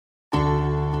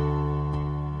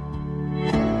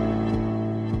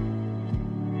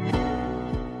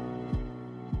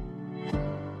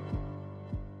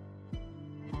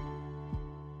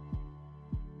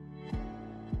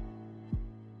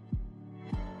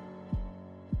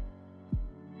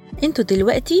انتوا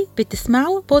دلوقتي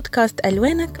بتسمعوا بودكاست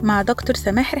ألوانك مع دكتور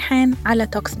سماح ريحان على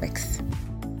TalksMix.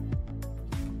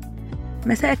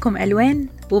 مساءكم ألوان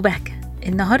وبهجة.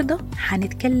 النهاردة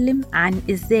هنتكلم عن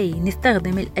ازاي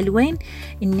نستخدم الألوان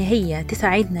ان هي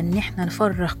تساعدنا ان احنا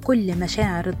نفرغ كل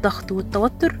مشاعر الضغط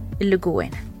والتوتر اللي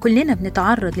جوانا. كلنا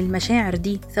بنتعرض للمشاعر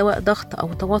دي، سواء ضغط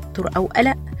أو توتر أو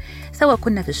قلق، سواء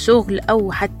كنا في الشغل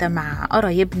أو حتى مع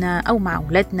قرايبنا أو مع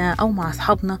أولادنا أو مع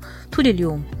أصحابنا طول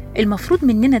اليوم. المفروض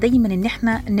مننا دايما ان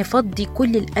احنا نفضي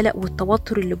كل القلق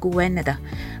والتوتر اللي جوانا ده،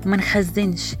 ما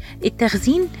نخزنش.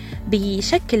 التخزين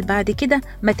بيشكل بعد كده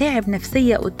متاعب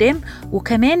نفسية قدام،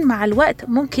 وكمان مع الوقت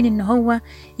ممكن ان هو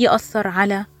يأثر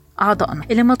على أعضائنا.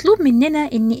 اللي مطلوب مننا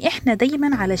ان احنا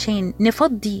دايما علشان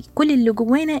نفضي كل اللي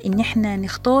جوانا ان احنا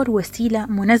نختار وسيلة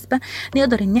مناسبة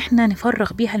نقدر ان احنا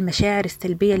نفرغ بيها المشاعر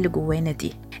السلبية اللي جوانا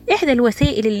دي. احدى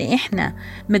الوسائل اللي احنا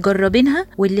مجربينها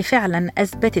واللي فعلا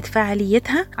اثبتت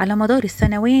فعاليتها على مدار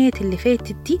السنوات اللي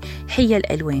فاتت دي هي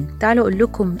الألوان. تعالوا اقول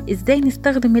لكم ازاي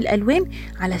نستخدم الألوان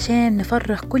علشان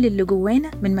نفرغ كل اللي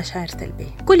جوانا من مشاعر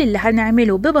سلبية. كل اللي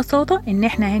هنعمله ببساطة ان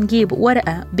احنا هنجيب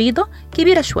ورقة بيضة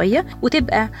كبيرة شوية،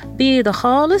 وتبقى بيضة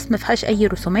خالص، ما فيهاش اي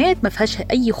رسومات، ما فيهاش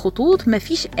اي خطوط، ما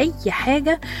فيش اي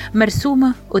حاجة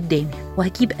مرسومة قدامي.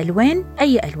 وهجيب ألوان،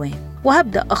 اي ألوان،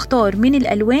 وهبدأ أختار من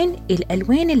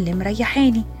الألوان اللي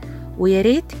مريحاني، ويا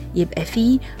ريت يبقى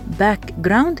فيه باك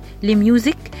جراوند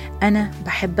لميوزك أنا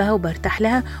بحبها وبرتاح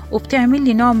لها وبتعمل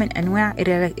لي نوع من أنواع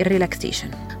الريلاكسيشن.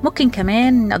 ممكن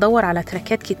كمان أدور على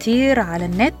تراكات كتير على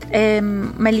النت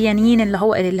مليانين اللي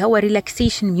هو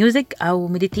ريلاكسيشن ميوزك أو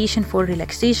مديتيشن فور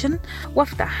ريلاكسيشن،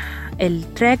 وافتح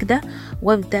التراك ده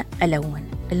وابدأ ألون.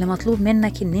 اللي مطلوب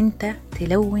منك ان انت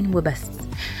تلون وبس،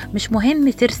 مش مهم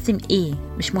ترسم ايه،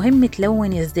 مش مهم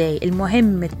تلون ازاي،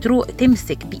 المهم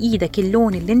تمسك بايدك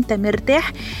اللون اللي انت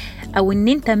مرتاح او ان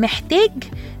انت محتاج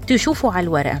تشوفه على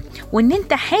الورقة، وان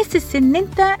انت حاسس ان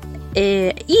انت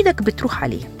ايدك بتروح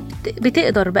عليه.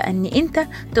 بتقدر بقى ان انت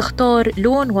تختار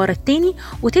لون ورا التاني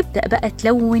وتبدأ بقى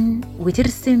تلون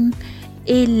وترسم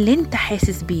ايه اللي انت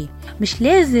حاسس بيه. مش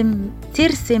لازم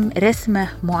ترسم رسمة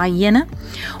معينة،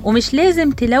 ومش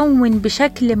لازم تلون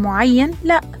بشكل معين،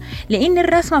 لا، لان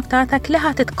الرسمة بتاعتك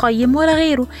لا هتتقيم ولا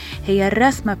غيره. هي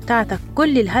الرسمة بتاعتك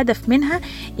كل الهدف منها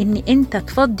ان انت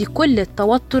تفضي كل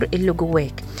التوتر اللي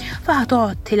جواك،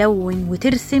 فهتقعد تلون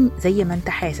وترسم زي ما انت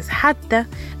حاسس. حتى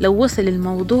لو وصل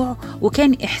الموضوع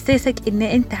وكان احساسك ان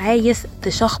انت عايز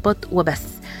تشخبط وبس،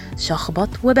 شخبط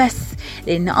وبس،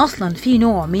 لأن أصلا في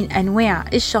نوع من أنواع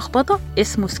الشخبطة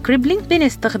اسمه سكريبلينج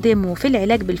بنستخدمه في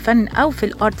العلاج بالفن أو في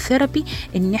الارت ثيرابي،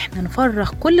 إن احنا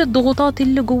نفرغ كل الضغوطات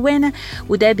اللي جوانا،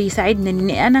 وده بيساعدنا إن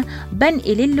أنا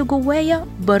بنقل اللي جوايا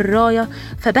برايا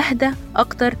فبهدى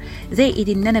أكتر، زائد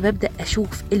إن أنا ببدأ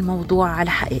أشوف الموضوع على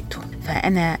حقيقته.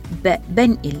 فأنا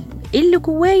بنقل اللي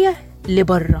جوايا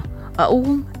لبرا،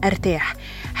 أقوم أرتاح.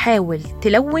 حاول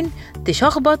تلون،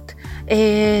 تشخبط،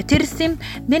 ترسم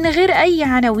من غير أي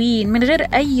عناوين، من غير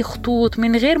أي خطوط،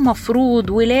 من غير مفروض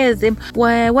ولازم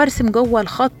وارسم جوه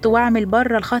الخط واعمل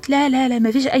بره الخط. لا لا لا،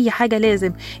 مفيش أي حاجة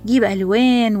لازم. جيب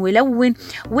ألوان ولون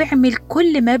واعمل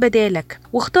كل ما بدالك،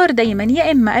 واختار دايما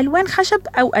يا إما ألوان خشب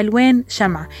أو ألوان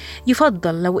شمع.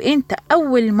 يفضل لو أنت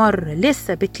أول مرة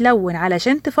لسه بتلون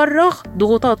علشان تفرغ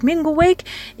ضغوطات من جواك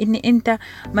إن أنت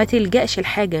ما تلجأش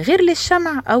الحاجة غير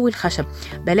للشمع أو الخشب.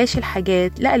 بلاش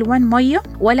الحاجات لا ألوان مية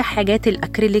ولا حاجات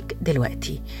الأكريليك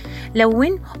دلوقتي.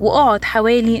 لون واقعد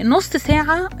حوالي نص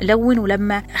ساعة لون،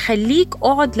 ولما خليك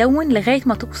اقعد لون لغاية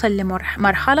ما توصل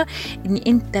لمرحلة ان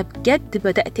انت بجد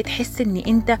بدأت تحس ان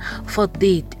انت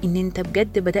فضيت، ان انت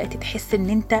بجد بدأت تحس ان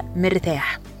انت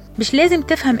مرتاح. مش لازم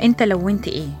تفهم انت لونت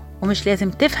ايه، ومش لازم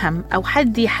تفهم او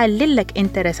حد يحللك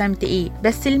انت رسمت ايه،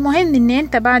 بس المهم ان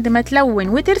انت بعد ما تلون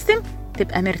وترسم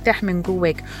تبقى مرتاح من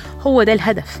جواك. هو ده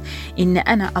الهدف، ان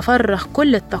انا افرغ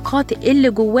كل الطاقات اللي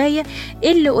جوايا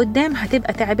اللي قدام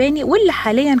هتبقى تعباني واللي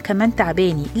حاليا كمان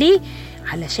تعباني. ليه؟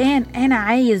 علشان انا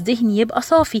عايز ذهني يبقى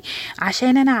صافي،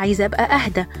 عشان انا عايز ابقى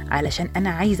اهدى، علشان انا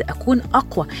عايز اكون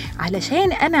اقوى،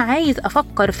 علشان انا عايز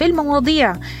افكر في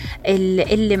المواضيع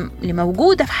اللي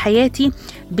موجودة في حياتي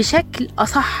بشكل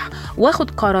اصح،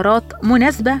 واخد قرارات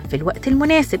مناسبة في الوقت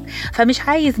المناسب. فمش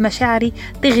عايز مشاعري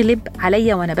تغلب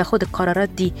عليا وانا باخد القرارات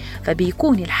دي.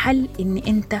 فبيكون الحل ان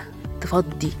انت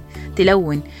تفضي،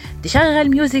 تلون، تشغل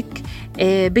ميوزك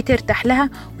بترتاح لها،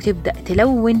 وتبدأ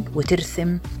تلون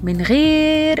وترسم من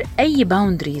غير أي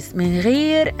باوندريز، من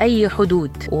غير أي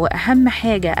حدود. وأهم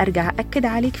حاجة أرجع أكد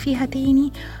عليك فيها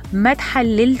تاني، ما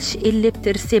تحللش اللي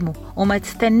بترسمه، وما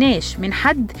تستناش من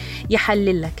حد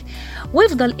يحللك،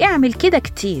 وافضل اعمل كده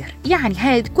كتير. يعني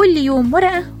هاد كل يوم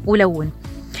ورقة ولون.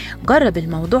 جرب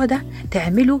الموضوع ده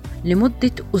تعمله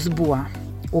لمدة أسبوع،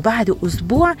 وبعد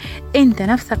أسبوع انت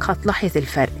نفسك هتلاحظ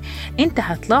الفرق. انت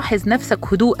هتلاحظ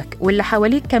نفسك هدوءك، واللي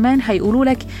حواليك كمان هيقولوا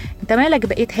لك انت مالك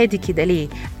بقيت هادي كده ليه،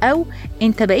 او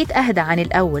انت بقيت اهدى عن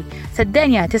الاول.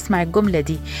 صدقني هتسمع الجملة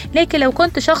دي. لكن لو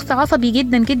كنت شخص عصبي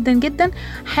جدا جدا جدا،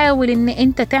 حاول ان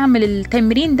انت تعمل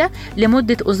التمرين ده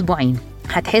لمدة أسبوعين،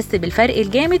 هتحس بالفرق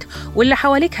الجامد، واللي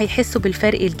حواليك هيحسوا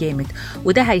بالفرق الجامد.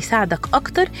 وده هيساعدك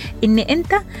اكتر ان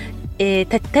انت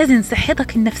تتزن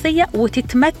صحتك النفسية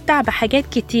وتتمتع بحاجات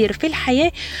كتير في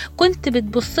الحياة كنت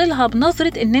بتبصلها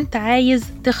بنظرة ان انت عايز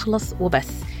تخلص وبس.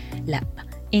 لا،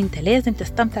 انت لازم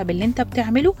تستمتع باللي انت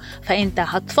بتعمله. فانت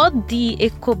هتفضي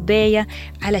الكوباية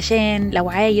علشان لو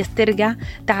عايز ترجع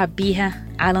تعبيها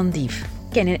على نظيف.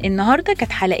 كان النهاردة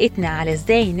كانت حلقتنا على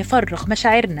ازاي نفرغ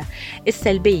مشاعرنا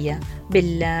السلبية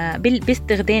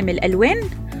باستخدام الألوان.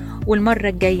 والمرة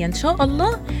الجاية إن شاء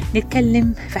الله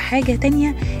نتكلم في حاجة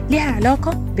تانية لها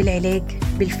علاقة بالعلاج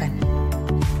بالفن.